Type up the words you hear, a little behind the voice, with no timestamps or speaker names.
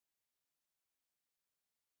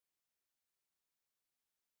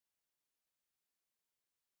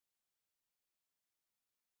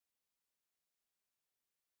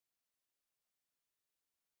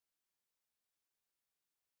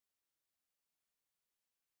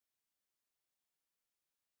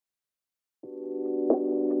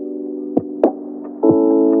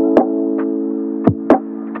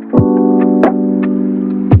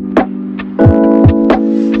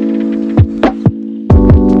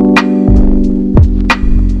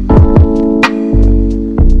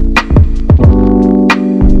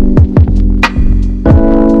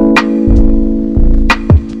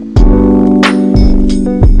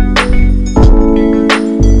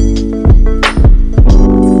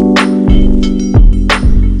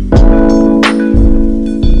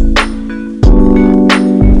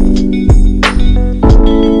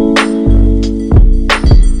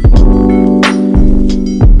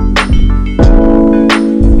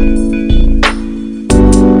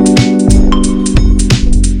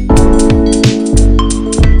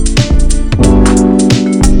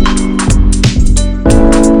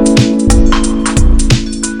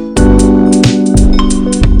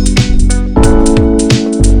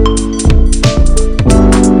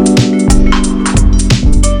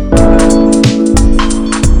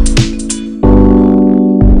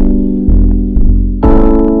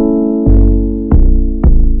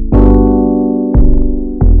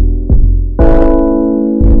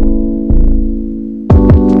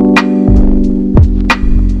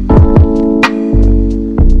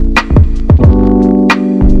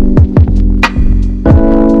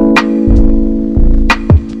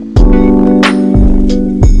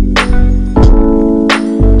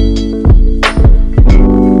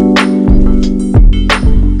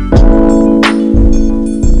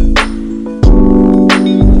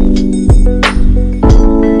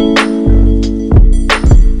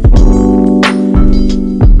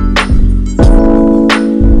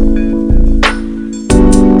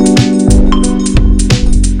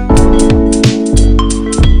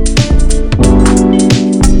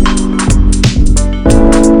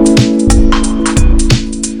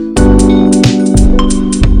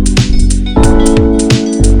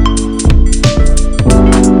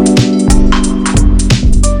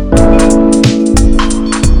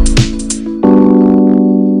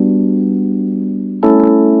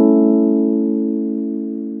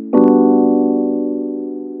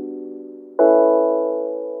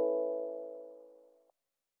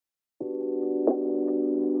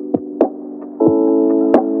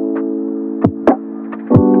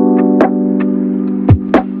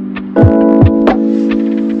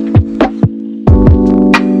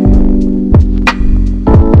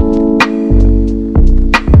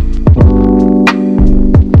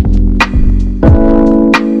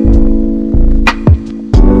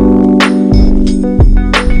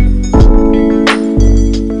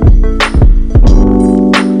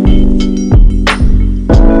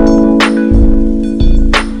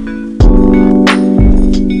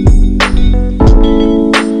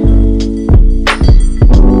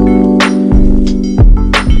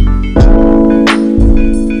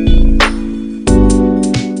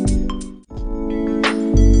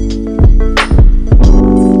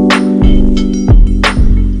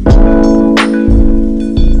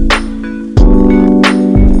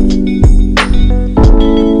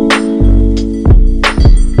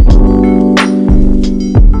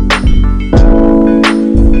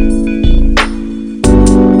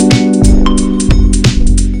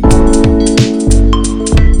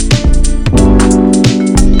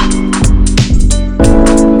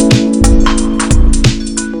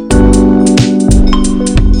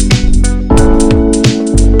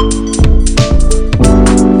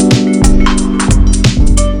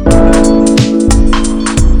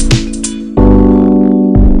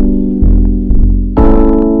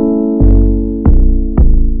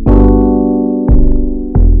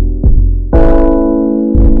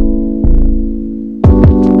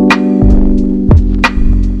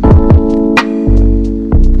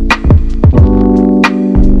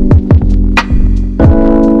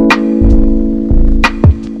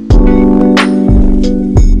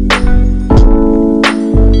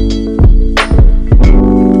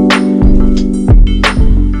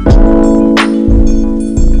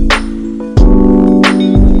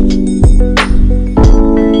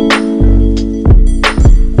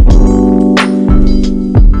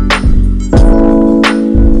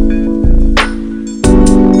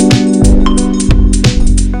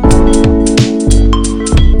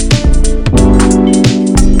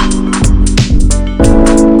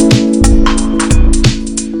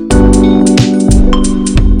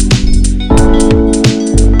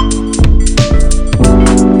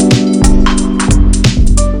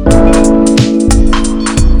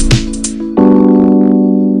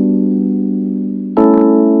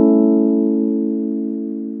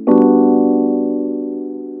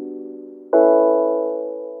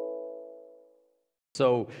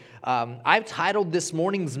So I've titled this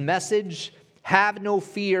morning's message, Have No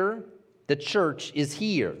Fear, the Church is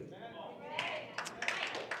Here.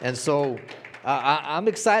 And so I'm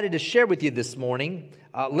excited to share with you this morning.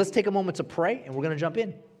 Let's take a moment to pray, and we're going to jump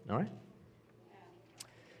in, all right?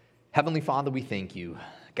 Heavenly Father, we thank you.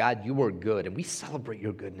 God, you are good, and we celebrate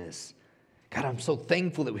your goodness. God, I'm so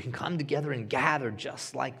thankful that we can come together and gather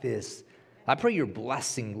just like this. I pray your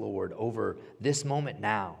blessing, Lord, over this moment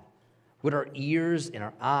now. Would our ears and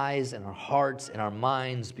our eyes and our hearts and our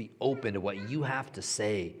minds be open to what you have to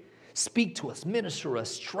say? Speak to us, minister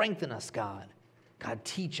us, strengthen us, God. God,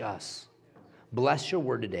 teach us. Bless your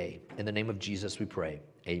word today. In the name of Jesus we pray.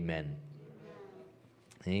 Amen.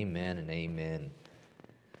 Amen and amen.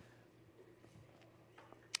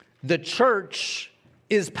 The church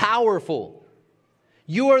is powerful.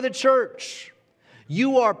 You are the church.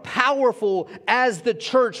 You are powerful as the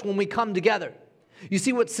church when we come together. You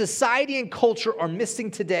see, what society and culture are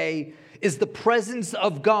missing today is the presence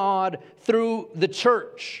of God through the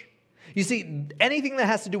church. You see, anything that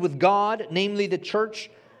has to do with God, namely the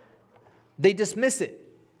church, they dismiss it.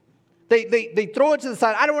 They throw it to the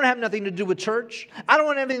side. I don't want to have nothing to do with church. I don't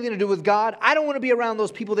want to have anything to do with God. I don't want to be around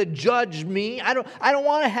those people that judge me. I don't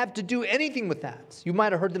want to have to do anything with that. You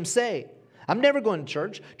might have heard them say, I'm never going to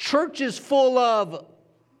church. Church is full of...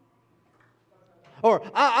 Or,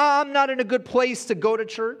 I'm not in a good place to go to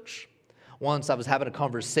church. Once I was having a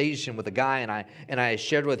conversation with a guy, and I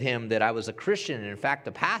shared with him that I was a Christian, and in fact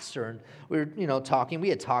a pastor, and we were, talking. We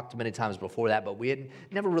had talked many times before that, but we had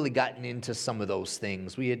never really gotten into some of those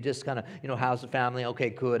things. We had just kind of, how's the family?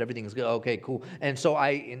 Okay, good. Everything's good. Okay, cool. And so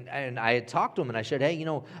I had talked to him, and I said, hey,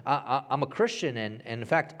 I'm a Christian, and in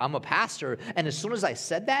fact, I'm a pastor. And as soon as I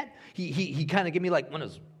said that, he kind of gave me like one of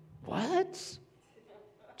those, what?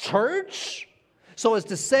 Church? So as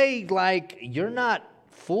to say, like, you're not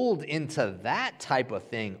fooled into that type of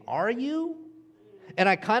thing, are you? And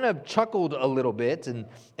I kind of chuckled a little bit and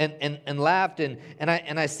laughed and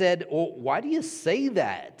I said, well, why do you say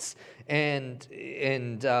that? And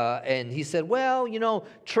he said, well,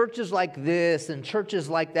 churches like this and churches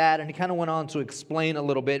like that. And he kind of went on to explain a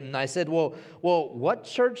little bit. And I said, well, what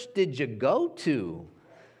church did you go to?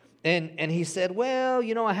 And he said, well,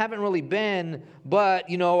 I haven't really been, but,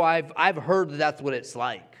 I've heard that's what it's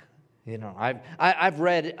like. I've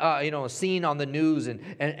read, seen on the news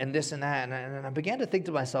and this and that. And I began to think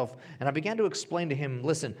to myself, and I began to explain to him,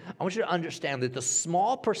 listen, I want you to understand that the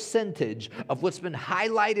small percentage of what's been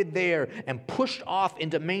highlighted there and pushed off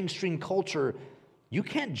into mainstream culture, you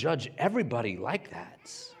can't judge everybody like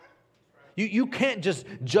that. You can't just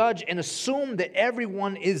judge and assume that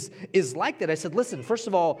everyone is like that. I said, listen, first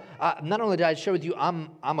of all, not only did I share with you, I'm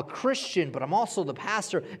a Christian, but I'm also the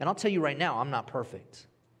pastor. And I'll tell you right now, I'm not perfect.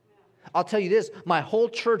 I'll tell you this, my whole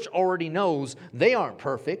church already knows they aren't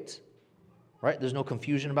perfect. Right? There's no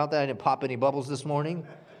confusion about that. I didn't pop any bubbles this morning.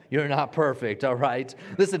 You're not perfect, all right?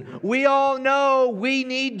 Listen, we all know we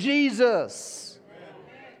need Jesus.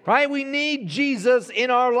 Right? We need Jesus in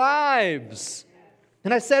our lives.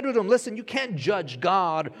 And I said to him, listen, you can't judge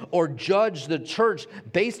God or judge the church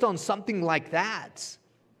based on something like that.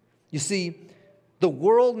 You see, the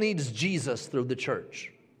world needs Jesus through the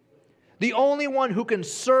church. The only one who can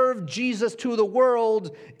serve Jesus to the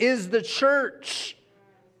world is the church.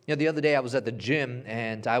 The other day I was at the gym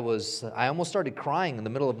and I almost started crying in the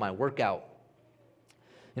middle of my workout.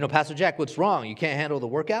 Pastor Jack, what's wrong? You can't handle the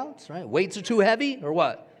workouts, right? Weights are too heavy or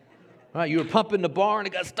what? Right, you were pumping the bar and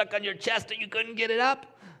it got stuck on your chest and you couldn't get it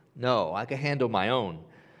up? No, I could handle my own.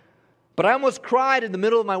 But I almost cried in the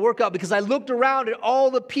middle of my workout because I looked around at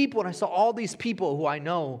all the people and I saw all these people who I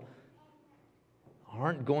know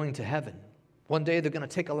aren't going to heaven. One day they're going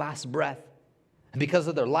to take a last breath. And because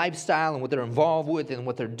of their lifestyle and what they're involved with and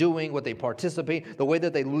what they're doing, what they participate, the way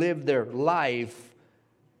that they live their life,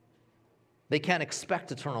 they can't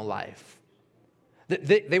expect eternal life.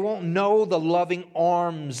 They won't know the loving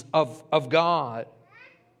arms of God.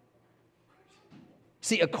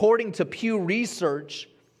 See, according to Pew Research,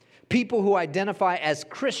 people who identify as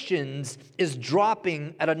Christians is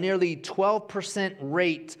dropping at a nearly 12%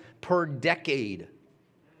 rate per decade.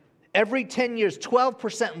 Every 10 years,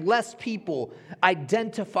 12% less people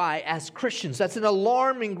identify as Christians. That's an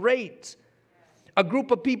alarming rate. A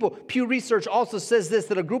group of people, Pew Research also says this,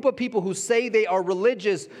 that a group of people who say they are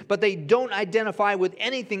religious, but they don't identify with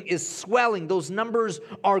anything is swelling. Those numbers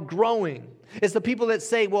are growing. It's the people that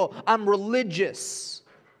say, well, I'm religious,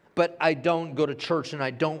 but I don't go to church and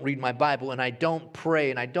I don't read my Bible and I don't pray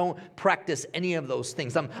and I don't practice any of those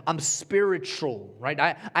things. I'm spiritual,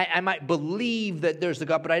 right? I might believe that there's a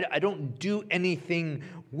God, but I don't do anything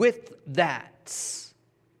with that.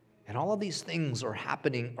 And all of these things are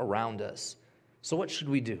happening around us. So what should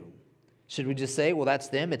we do? Should we just say, well, that's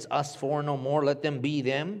them. It's us four no more. Let them be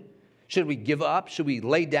them. Should we give up? Should we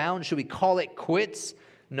lay down? Should we call it quits?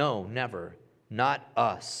 No, never. Not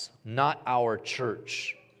us. Not our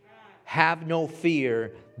church. Have no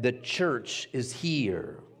fear. The church is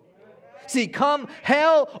here. See, come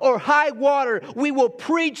hell or high water, we will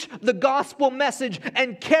preach the gospel message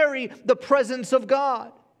and carry the presence of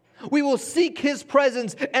God. We will seek His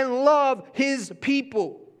presence and love His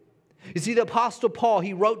people. You see, the Apostle Paul,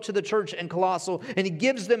 he wrote to the church in Colossae, and he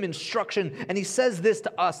gives them instruction, and he says this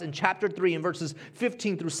to us in chapter 3 in verses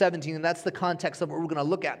 15 through 17, and that's the context of what we're going to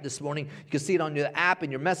look at this morning. You can see it on your app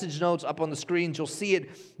and your message notes up on the screens. You'll see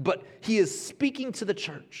it, but he is speaking to the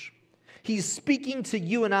church. He's speaking to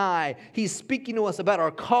you and I. He's speaking to us about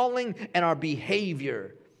our calling and our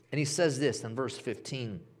behavior. And he says this in verse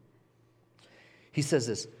 15. He says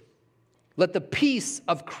this, let the peace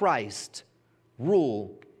of Christ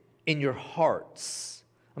rule in your hearts.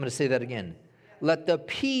 I'm going to say that again. Let the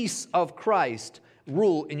peace of Christ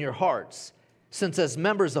rule in your hearts, since as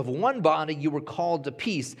members of one body you were called to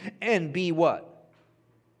peace, and be what?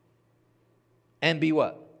 And be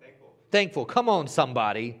what? Thankful. Come on,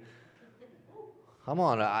 somebody. Come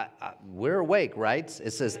on. We're awake, right?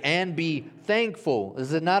 It says, and be thankful.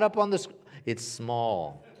 Is it not up on the screen? It's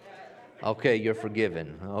small. Okay, you're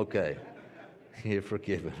forgiven. Okay. You're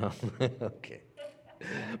forgiven. Okay.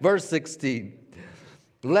 Verse 16,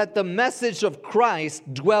 let the message of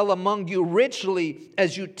Christ dwell among you richly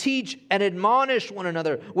as you teach and admonish one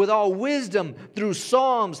another with all wisdom through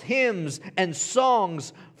psalms, hymns, and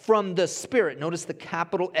songs from the Spirit. Notice the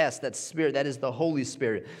capital S, that's Spirit, that is the Holy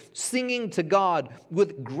Spirit. Singing to God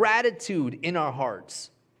with gratitude in our hearts.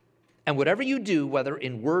 And whatever you do, whether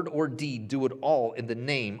in word or deed, do it all in the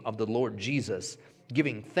name of the Lord Jesus,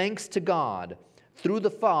 giving thanks to God through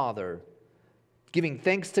the Father, giving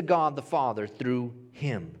thanks to God the Father through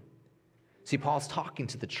Him. See, Paul's talking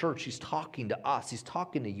to the church. He's talking to us. He's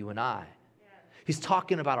talking to you and I. He's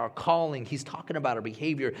talking about our calling. He's talking about our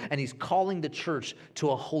behavior. And he's calling the church to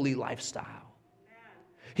a holy lifestyle.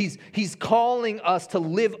 He's calling us to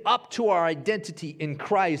live up to our identity in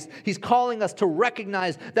Christ. He's calling us to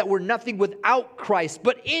recognize that we're nothing without Christ,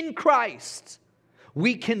 but in Christ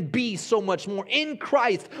we can be so much more. In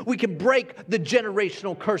Christ, we can break the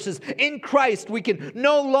generational curses. In Christ, we can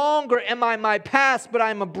no longer am I my past, but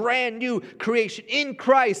I'm a brand new creation. In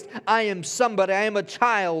Christ, I am somebody. I am a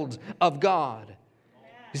child of God.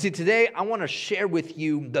 You see, today I want to share with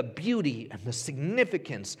you the beauty and the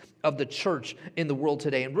significance of the church in the world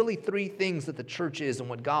today, and really three things that the church is and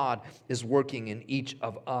what God is working in each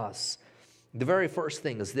of us. The very first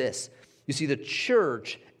thing is this. You see, the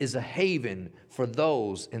church is a haven for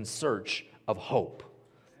those in search of hope.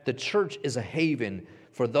 The church is a haven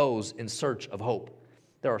for those in search of hope.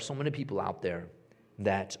 There are so many people out there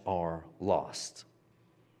that are lost.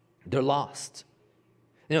 They're lost.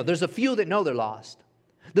 You know, there's a few that know they're lost.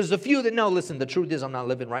 There's a few that know, listen, the truth is I'm not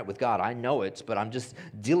living right with God. I know it, but I'm just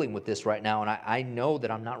dealing with this right now, and I know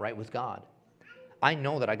that I'm not right with God. I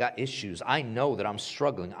know that I got issues. I know that I'm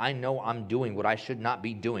struggling. I know I'm doing what I should not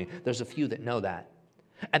be doing. There's a few that know that.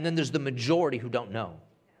 And then there's the majority who don't know.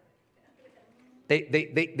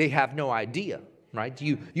 They have no idea, right?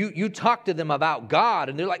 You talk to them about God,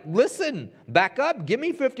 and they're like, listen, back up, give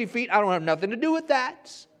me 50 feet. I don't have nothing to do with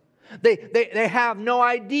that. They have no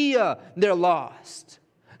idea they're lost.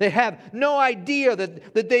 They have no idea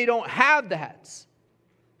that they don't have that.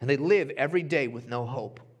 And they live every day with no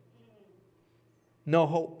hope. No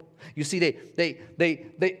hope. You see,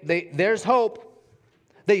 there's hope.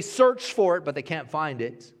 They search for it, but they can't find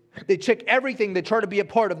it. They check everything. They try to be a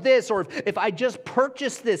part of this, or if I just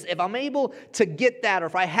purchase this, if I'm able to get that, or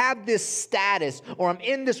if I have this status, or I'm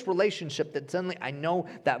in this relationship, that suddenly I know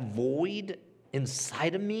that void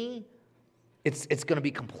inside of me, it's going to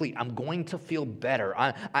be complete. I'm going to feel better.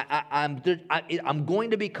 I'm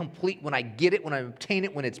going to be complete when I get it, when I obtain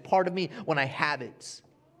it, when it's part of me, when I have it.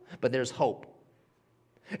 But there's hope.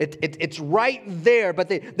 It's right there, but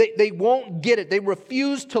they won't get it. They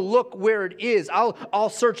refuse to look where it is. I'll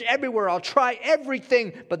search everywhere. I'll try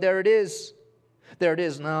everything, but there it is. There it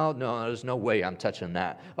is. No, there's no way I'm touching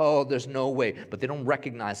that. Oh, there's no way. But they don't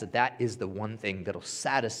recognize that that is the one thing that'll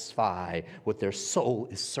satisfy what their soul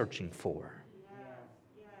is searching for.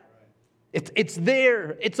 It's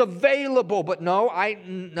there. It's available. But no,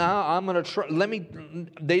 I'm going to try.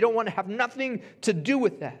 They don't want to have nothing to do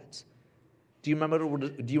with that. Do you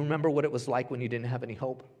remember what it was like when you didn't have any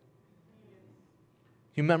hope? Do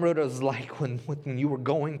you remember what it was like when you were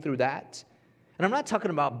going through that? And I'm not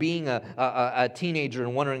talking about being a teenager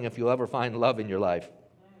and wondering if you'll ever find love in your life.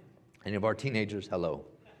 Any of our teenagers, hello.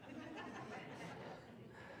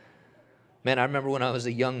 Man, I remember when I was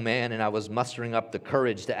a young man and I was mustering up the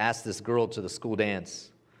courage to ask this girl to the school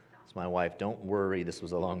dance. It's my wife. Don't worry, this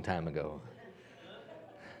was a long time ago.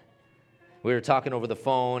 We were talking over the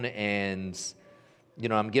phone, and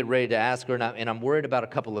I'm getting ready to ask her, and I'm worried about a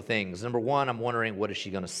couple of things. Number one, I'm wondering, what is she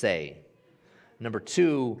going to say? Number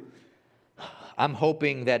two, I'm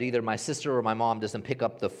hoping that either my sister or my mom doesn't pick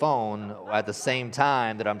up the phone at the same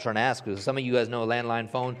time that I'm trying to ask her. Some of you guys know a landline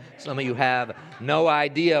phone. Some of you have no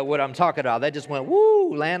idea what I'm talking about. That just went,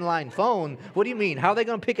 woo, landline phone. What do you mean? How are they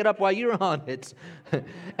going to pick it up while you're on it?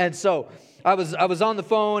 And so I was on the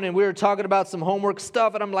phone, and we were talking about some homework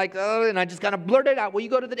stuff, and I'm like, oh, and I just kind of blurted out, will you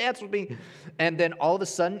go to the dance with me? And then all of a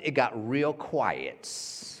sudden, it got real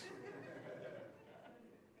quiet.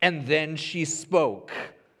 And then she spoke.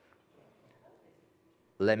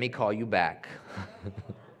 Let me call you back.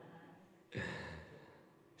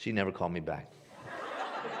 She never called me back.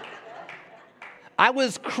 I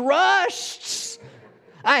was crushed.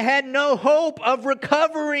 I had no hope of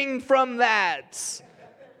recovering from that.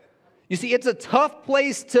 You see, it's a tough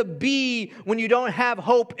place to be when you don't have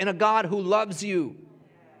hope in a God who loves you.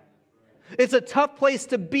 It's a tough place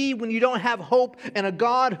to be when you don't have hope in a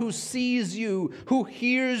God who sees you, who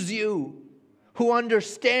hears you, who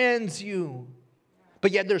understands you.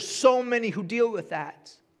 But yet there's so many who deal with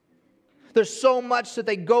that. There's so much that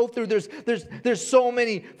they go through. There's so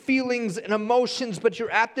many feelings and emotions, but you're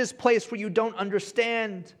at this place where you don't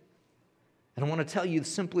understand. And I want to tell you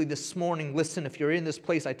simply this morning, listen, if you're in this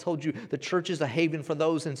place, I told you the church is a haven for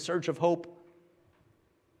those in search of hope.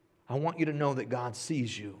 I want you to know that God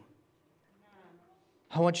sees you.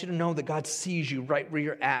 I want you to know that God sees you right where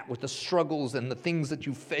you're at with the struggles and the things that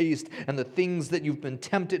you faced and the things that you've been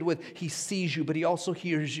tempted with. He sees you, but He also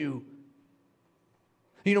hears you.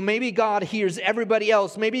 Maybe God hears everybody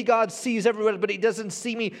else. Maybe God sees everybody, but He doesn't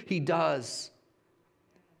see me. He does.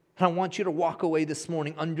 And I want you to walk away this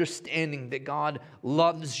morning understanding that God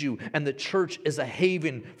loves you and the church is a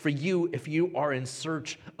haven for you if you are in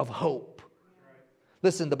search of hope.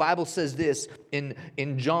 Listen, the Bible says this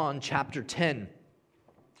in John chapter 10.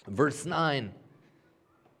 Verse 9,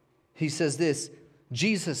 he says this,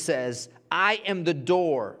 Jesus says, I am the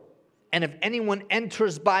door, and if anyone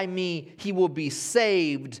enters by me, he will be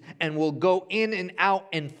saved and will go in and out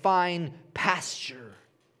and find pasture.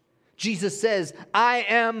 Jesus says, I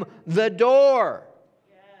am the door.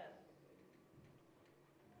 Yes.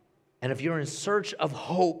 And if you're in search of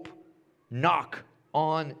hope, knock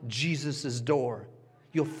on Jesus' door.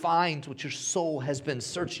 You'll find what your soul has been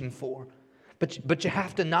searching for. But you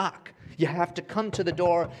have to knock. You have to come to the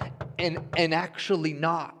door and actually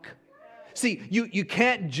knock. See, you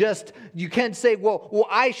can't say, well,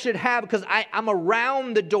 I should have because I'm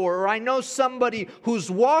around the door, or I know somebody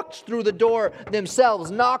who's walked through the door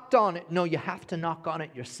themselves, knocked on it. No, you have to knock on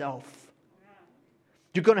it yourself.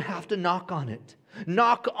 You're going to have to knock on it.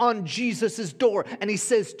 Knock on Jesus' door. And He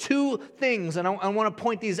says two things, and I want to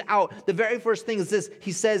point these out. The very first thing is this.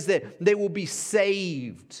 He says that they will be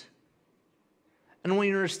saved. And I want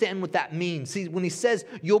you to understand what that means. See, when He says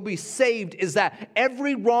you'll be saved, is that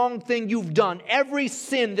every wrong thing you've done, every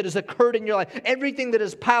sin that has occurred in your life, everything that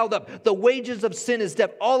has piled up, the wages of sin is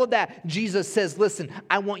death, all of that, Jesus says, listen,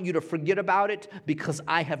 I want you to forget about it because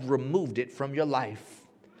I have removed it from your life.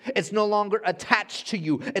 It's no longer attached to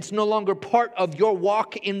you. It's no longer part of your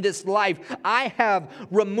walk in this life. I have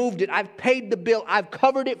removed it. I've paid the bill. I've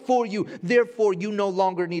covered it for you. Therefore, you no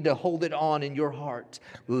longer need to hold it on in your heart.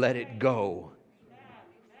 Let it go.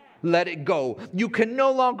 Let it go. You can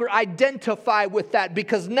no longer identify with that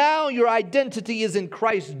because now your identity is in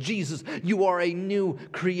Christ Jesus. You are a new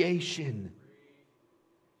creation.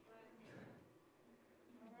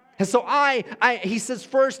 And so he says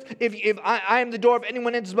first, if I am the door, if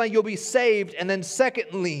anyone enters by, you'll be saved. And then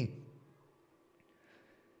second thing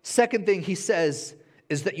he says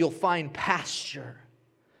is that you'll find pasture.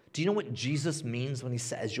 Do you know what Jesus means when He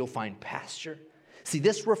says you'll find pasture? See,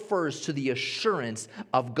 this refers to the assurance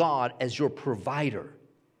of God as your provider,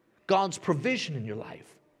 God's provision in your life.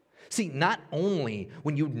 See, not only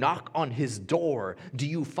when you knock on His door do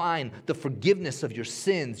you find the forgiveness of your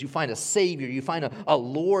sins, you find a Savior, you find a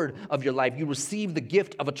Lord of your life, you receive the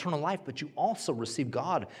gift of eternal life, but you also receive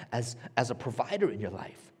God as a provider in your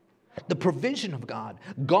life. The provision of God.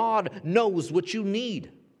 God knows what you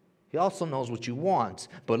need. He also knows what you want.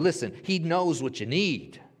 But listen, He knows what you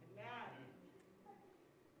need.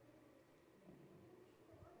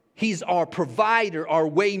 He's our provider, our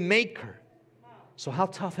way maker. So how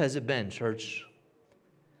tough has it been, church?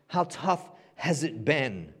 How tough has it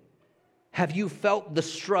been? Have you felt the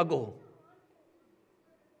struggle?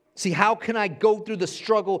 See, how can I go through the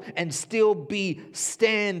struggle and still be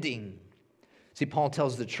standing? See, Paul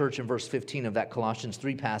tells the church in verse 15 of that Colossians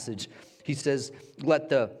 3 passage, he says, let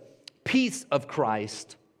the peace of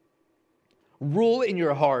Christ rule in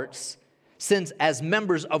your hearts, since as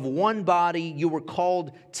members of one body you were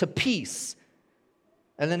called to peace.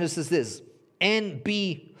 And then it says this, and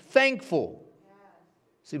be thankful.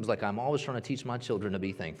 Seems like I'm always trying to teach my children to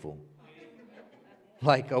be thankful.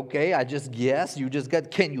 Like, okay, I just guess you just got,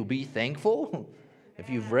 can you be thankful? If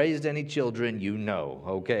you've raised any children, you know,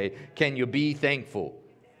 okay? Can you be thankful?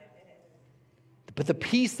 But the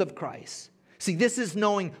peace of Christ. See, this is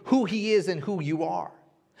knowing who He is and who you are.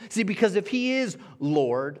 See, because if He is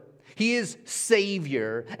Lord, He is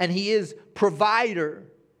Savior, and He is provider,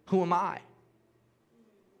 who am I?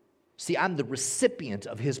 See, I'm the recipient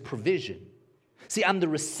of His provision. See, I'm the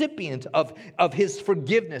recipient of His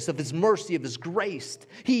forgiveness, of His mercy, of His grace.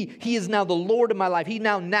 He is now the Lord of my life. He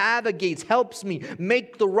now navigates, helps me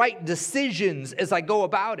make the right decisions as I go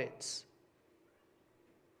about it.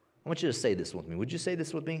 I want you to say this with me. Would you say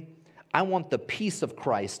this with me? I want the peace of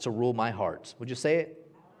Christ to rule my heart. Would you say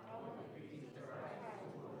it?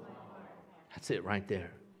 That's it right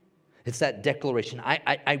there. It's that declaration.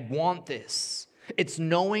 I want this. It's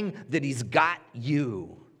knowing that He's got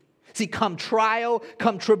you. See, come trial,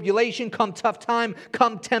 come tribulation, come tough time,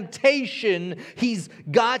 come temptation, He's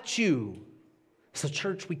got you. So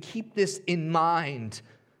church, we keep this in mind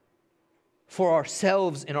for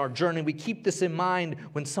ourselves in our journey. We keep this in mind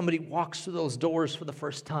when somebody walks through those doors for the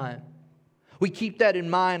first time. We keep that in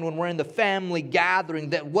mind when we're in the family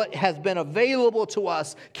gathering, that what has been available to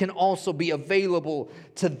us can also be available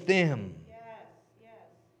to them. Yes.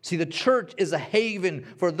 See, the church is a haven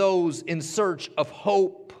for those in search of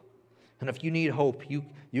hope. And if you need hope,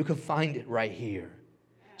 you can find it right here.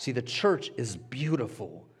 See, the church is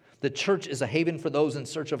beautiful. The church is a haven for those in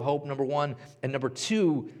search of hope, number one. And number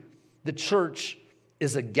two, the church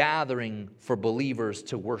is a gathering for believers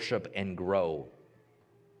to worship and grow.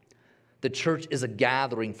 The church is a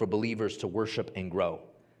gathering for believers to worship and grow.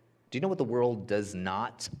 Do you know what the world does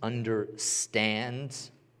not understand?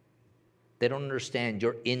 They don't understand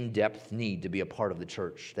your in-depth need to be a part of the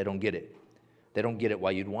church. They don't get it. They don't get it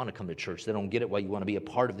why you'd want to come to church. They don't get it why you want to be a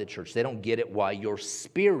part of the church. They don't get it why your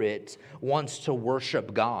spirit wants to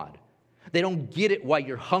worship God. They don't get it why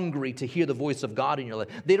you're hungry to hear the voice of God in your life.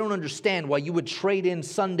 They don't understand why you would trade in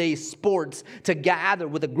Sunday sports to gather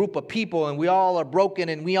with a group of people and we all are broken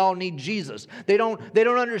and we all need Jesus. They don't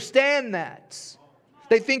understand that.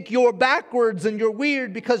 They think you're backwards and you're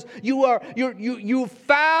weird because you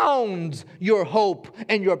found your hope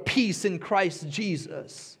and your peace in Christ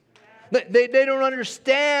Jesus. They don't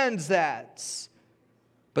understand that.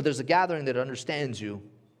 But there's a gathering that understands you.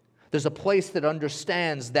 There's a place that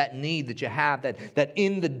understands that need that you have, that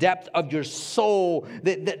in the depth of your soul,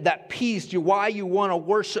 that peace, why you want to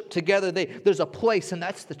worship together. There's a place, and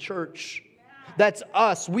that's the church. That's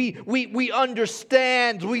us. We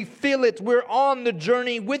understand. We feel it. We're on the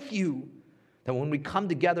journey with you. That when we come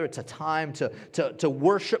together, it's a time to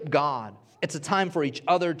worship God. It's a time for each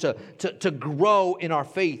other to grow in our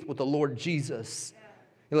faith with the Lord Jesus.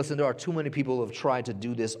 Yeah. Listen, there are too many people who have tried to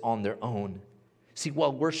do this on their own. See,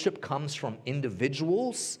 while worship comes from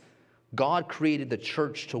individuals, God created the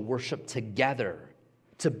church to worship together,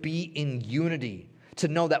 to be in unity, to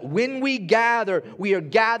know that when we gather, we are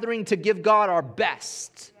gathering to give God our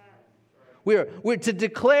best. We're to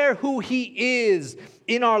declare who He is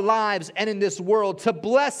in our lives and in this world, to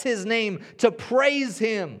bless His name, to praise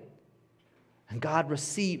Him. And God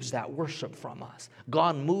receives that worship from us.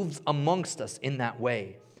 God moves amongst us in that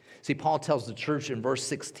way. See, Paul tells the church in verse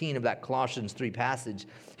 16 of that Colossians 3 passage,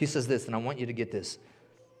 he says this, and I want you to get this.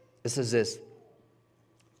 It says this,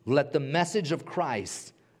 let the message of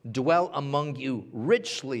Christ dwell among you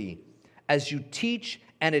richly as you teach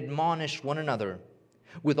and admonish one another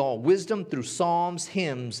with all wisdom through psalms,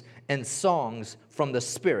 hymns, and songs from the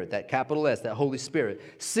Spirit, that capital S, that Holy Spirit,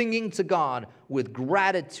 singing to God with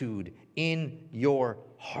gratitude in your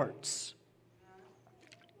hearts.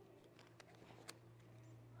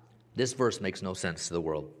 This verse makes no sense to the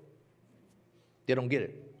world. They don't get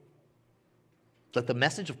it. Let the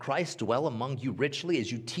message of Christ dwell among you richly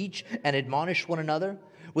as you teach and admonish one another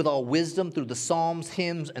with all wisdom through the psalms,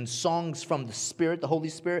 hymns, and songs from the Spirit, the Holy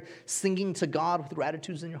Spirit, singing to God with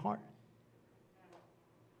gratitude in your heart.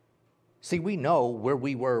 See, we know where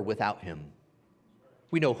we were without Him.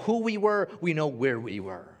 We know who we were. We know where we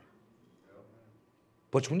were.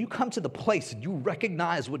 But when you come to the place and you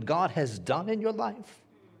recognize what God has done in your life,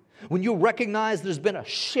 when you recognize there's been a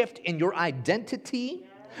shift in your identity,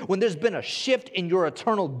 when there's been a shift in your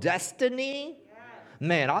eternal destiny,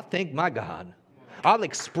 man, I'll thank my God. I'll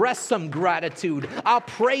express some gratitude. I'll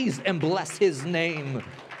praise and bless his name.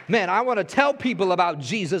 Man, I want to tell people about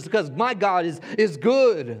Jesus because my God is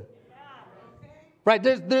good. Right?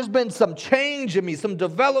 There's been some change in me, some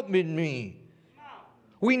development in me.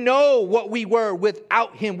 We know what we were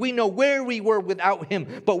without him. We know where we were without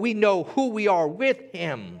him, but we know who we are with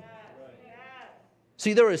him.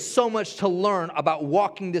 See, there is so much to learn about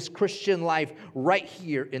walking this Christian life right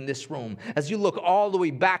here in this room. As you look all the way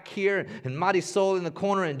back here, and Marisol in the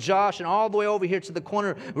corner, and Josh, and all the way over here to the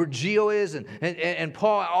corner where Gio is, and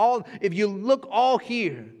Paul, if you look all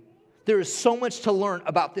here, there is so much to learn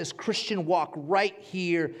about this Christian walk right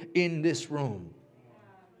here in this room.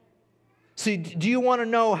 See, do you want to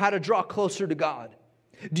know how to draw closer to God?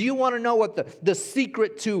 Do you want to know what the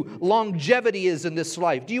secret to longevity is in this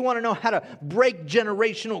life? Do you want to know how to break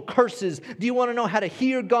generational curses? Do you want to know how to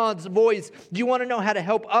hear God's voice? Do you want to know how to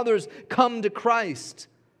help others come to Christ?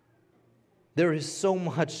 There is so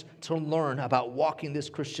much to learn about walking this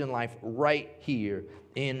Christian life right here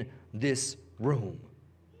in this room.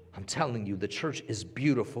 I'm telling you, the church is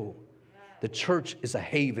beautiful. The church is a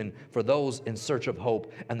haven for those in search of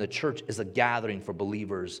hope, and the church is a gathering for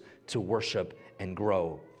believers to worship and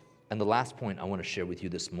grow. And the last point I want to share with you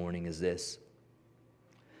this morning is this.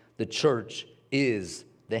 The church is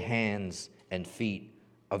the hands and feet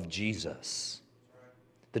of Jesus.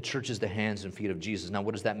 The church is the hands and feet of Jesus. Now,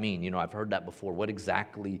 what does that mean? You know, I've heard that before. What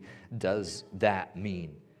exactly does that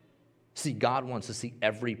mean? See, God wants to see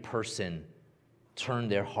every person turn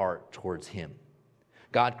their heart towards him.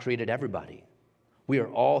 God created everybody. We are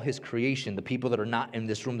all his creation. The people that are not in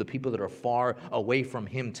this room, the people that are far away from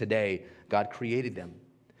him today, God created them.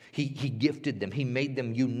 He gifted them. He made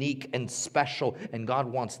them unique and special, and God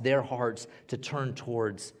wants their hearts to turn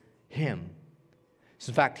towards him. So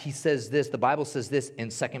in fact, he says this, the Bible says this in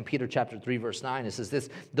 2 Peter chapter 3, verse 9. It says this,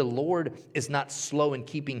 the Lord is not slow in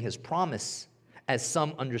keeping his promise, as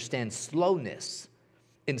some understand slowness.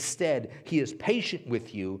 Instead, he is patient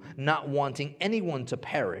with you, not wanting anyone to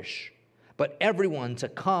perish, but everyone to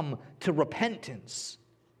come to repentance.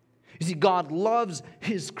 You see, God loves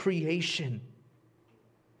his creation.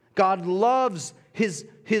 God loves his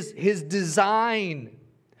design.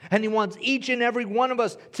 And he wants each and every one of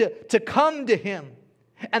us to come to him.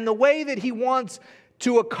 And the way that he wants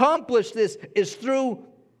to accomplish this is through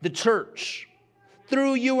the church,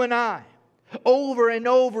 through you and I. Over and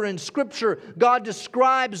over in Scripture, God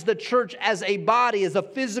describes the church as a body, as a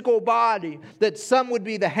physical body, that some would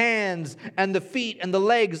be the hands and the feet and the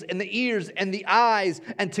legs and the ears and the eyes,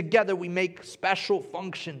 and together we make special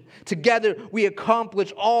function. Together we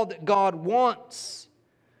accomplish all that God wants.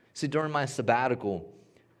 See, during my sabbatical,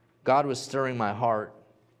 God was stirring my heart,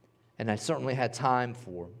 and I certainly had time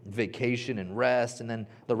for vacation and rest, and then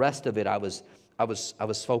the rest of it I was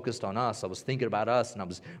focused on us. I was thinking about us, and I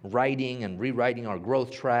was writing and rewriting our growth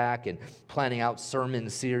track and planning out sermon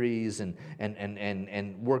series and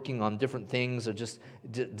working on different things. Or just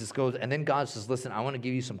goes. And then God says, listen, I want to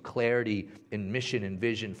give you some clarity in mission and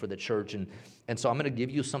vision for the church. And so I'm going to give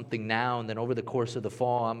you something now, and then over the course of the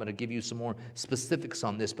fall, I'm going to give you some more specifics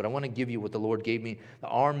on this. But I want to give you what the Lord gave me.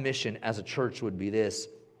 Our mission as a church would be this.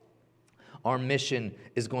 Our mission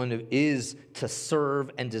is to serve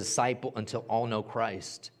and disciple until all know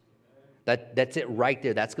Christ. That's it right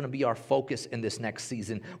there. That's going to be our focus in this next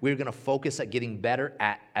season. We're going to focus at getting better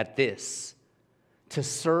at this. To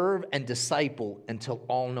serve and disciple until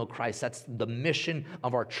all know Christ. That's the mission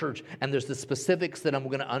of our church. And there's the specifics that I'm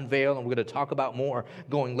going to unveil, and we're going to talk about more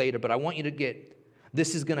going later. But I want you to get,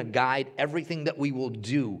 this is going to guide everything that we will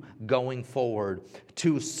do going forward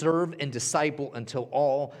to serve and disciple until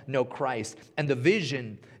all know Christ. And the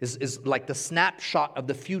vision is like the snapshot of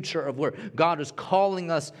the future of where God is calling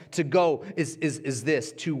us to go is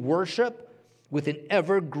this, to worship with an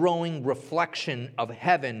ever-growing reflection of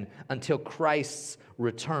heaven until Christ's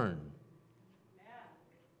return.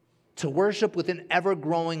 To worship with an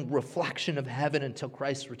ever-growing reflection of heaven until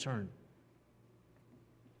Christ's return.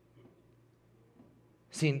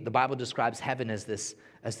 See, the Bible describes heaven as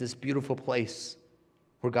this beautiful place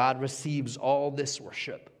where God receives all this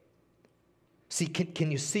worship. See,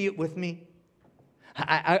 can you see it with me?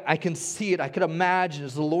 I can see it. I could imagine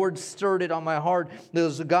as the Lord stirred it on my heart,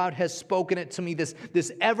 as God has spoken it to me,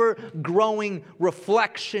 this ever-growing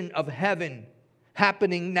reflection of heaven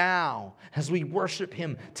happening now as we worship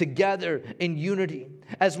him together in unity,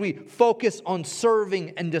 as we focus on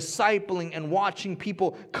serving and discipling and watching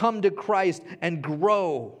people come to Christ and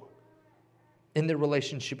grow in their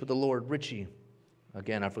relationship with the Lord. Richie,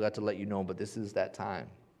 again, I forgot to let you know, but this is that time.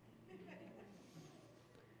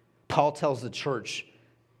 Paul tells the church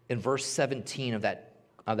in verse 17 of that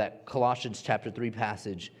that Colossians chapter 3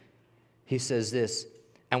 passage, he says this,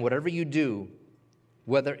 and whatever you do,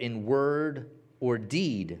 whether in word or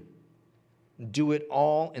deed, do it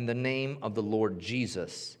all in the name of the Lord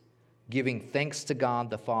Jesus, giving thanks to God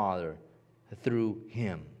the Father through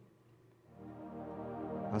him.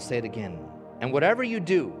 I'll say it again. And whatever you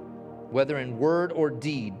do, whether in word or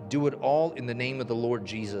deed, do it all in the name of the Lord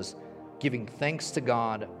Jesus, giving thanks to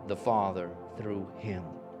God the Father through him.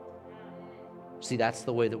 See, that's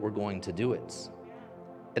the way that we're going to do it.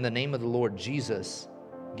 In the name of the Lord Jesus,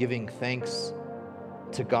 giving thanks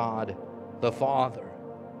to God the Father.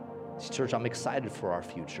 See, church, I'm excited for our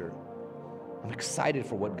future. I'm excited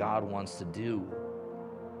for what God wants to do.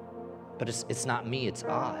 But it's not me, it's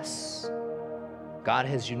us. God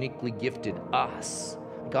has uniquely gifted us.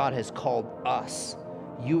 God has called us.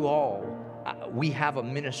 You all, we have a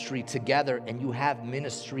ministry together, and you have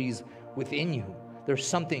ministries within you. There's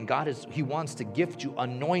something He wants to gift you,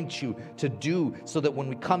 anoint you to do, so that when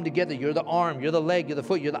we come together, you're the arm, you're the leg, you're the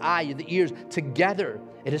foot, you're the eye, you're the ears. Together,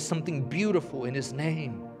 it is something beautiful in his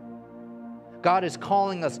name. God is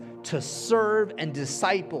calling us to serve and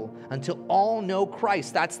disciple until all know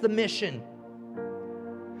Christ. That's the mission.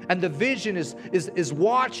 And the vision is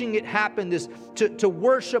watching it happen, this to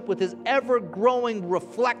worship with his ever-growing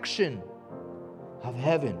reflection of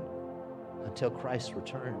heaven until Christ's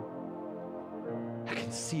return. I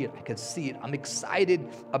can see it. I'm excited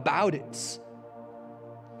about it.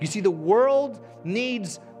 You see, the world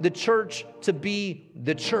needs the church to be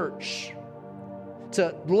the church,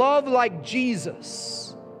 to love like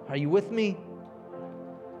Jesus. Are you with me?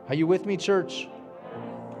 Are you with me, church?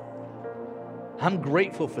 I'm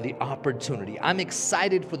grateful for the opportunity. I'm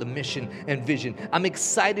excited for the mission and vision. I'm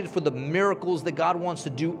excited for the miracles that God wants to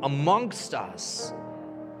do amongst us.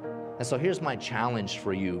 And so here's my challenge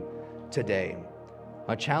for you today.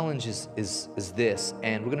 My challenge is this,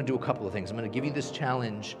 and we're going to do a couple of things. I'm going to give you this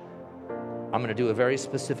challenge. I'm going to do a very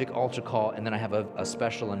specific altar call, and then I have a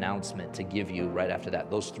special announcement to give you right after that.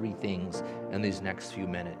 Those three things in these next few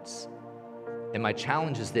minutes. And my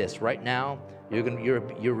challenge is this. Right now,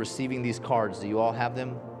 you're receiving these cards. Do you all have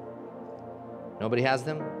them? Nobody has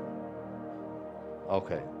them?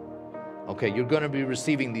 Okay, you're going to be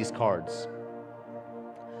receiving these cards.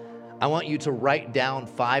 I want you to write down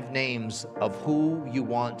 5 names of who you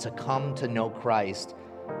want to come to know Christ.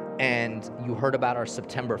 And you heard about our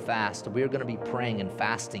September fast. We're going to be praying and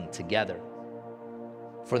fasting together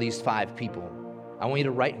for these 5 people. I want you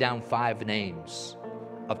to write down 5 names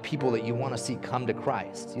of people that you want to see come to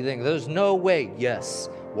Christ. You think, there's no way. Yes,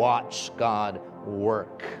 watch God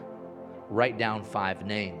work. Write down 5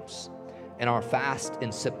 names. In our fast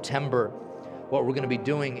in September, what we're going to be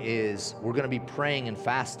doing is we're going to be praying and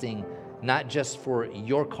fasting not just for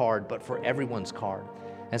your card, but for everyone's card.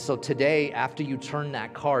 And so today, after you turn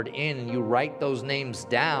that card in and you write those names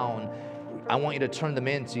down, I want you to turn them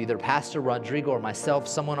in to either Pastor Rodrigo or myself,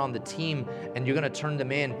 someone on the team, and you're going to turn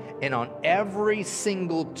them in. And on every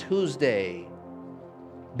single Tuesday,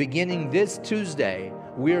 beginning this Tuesday,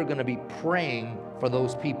 we're going to be praying for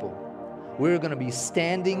those people. We're going to be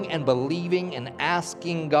standing and believing and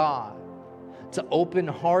asking God to open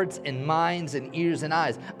hearts and minds and ears and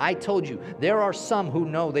eyes. I told you, there are some who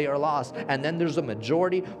know they are lost, and then there's a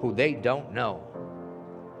majority who they don't know.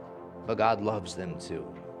 But God loves them too.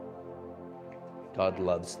 God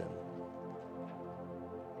loves them.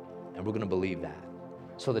 And we're going to believe that.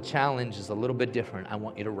 So the challenge is a little bit different. I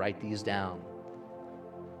want you to write these down.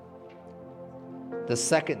 The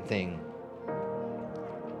second thing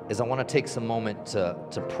is I want to take some moment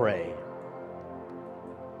to pray.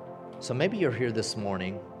 So maybe you're here this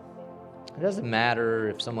morning. It doesn't matter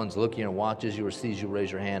if someone's looking or watches you or sees you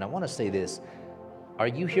raise your hand. I want to say this. Are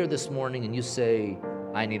you here this morning and you say,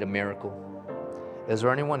 I need a miracle? Is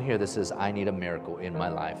there anyone here that says, I need a miracle in my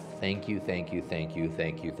life? Thank you, thank you, thank you,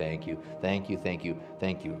 thank you, thank you, thank you, thank you,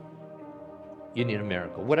 thank you. You need a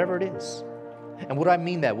miracle, whatever it is. And what do I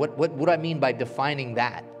mean that? What do I mean by defining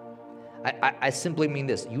that? I simply mean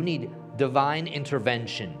this. You need divine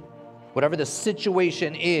intervention. Whatever the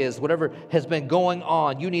situation is, whatever has been going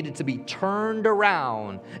on, you need it to be turned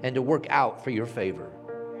around and to work out for your favor.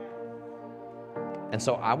 And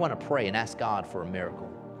so I want to pray and ask God for a miracle.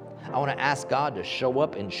 I want to ask God to show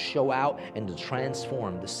up and show out and to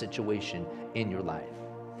transform the situation in your life.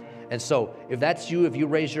 And so if that's you, if you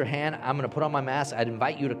raise your hand, I'm going to put on my mask. I'd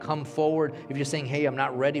invite you to come forward. If you're saying, hey, I'm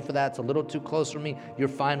not ready for that, it's a little too close for me, you're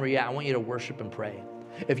fine where you're at. I want you to worship and pray.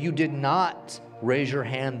 If you did not raise your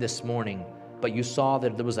hand this morning, but you saw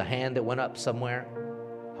that there was a hand that went up somewhere,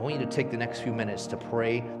 I I want you to take the next few minutes to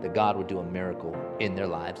pray that God would do a miracle in their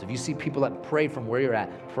lives. If you see people that pray from where you're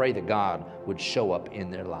at, pray that God would show up in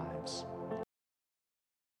their lives.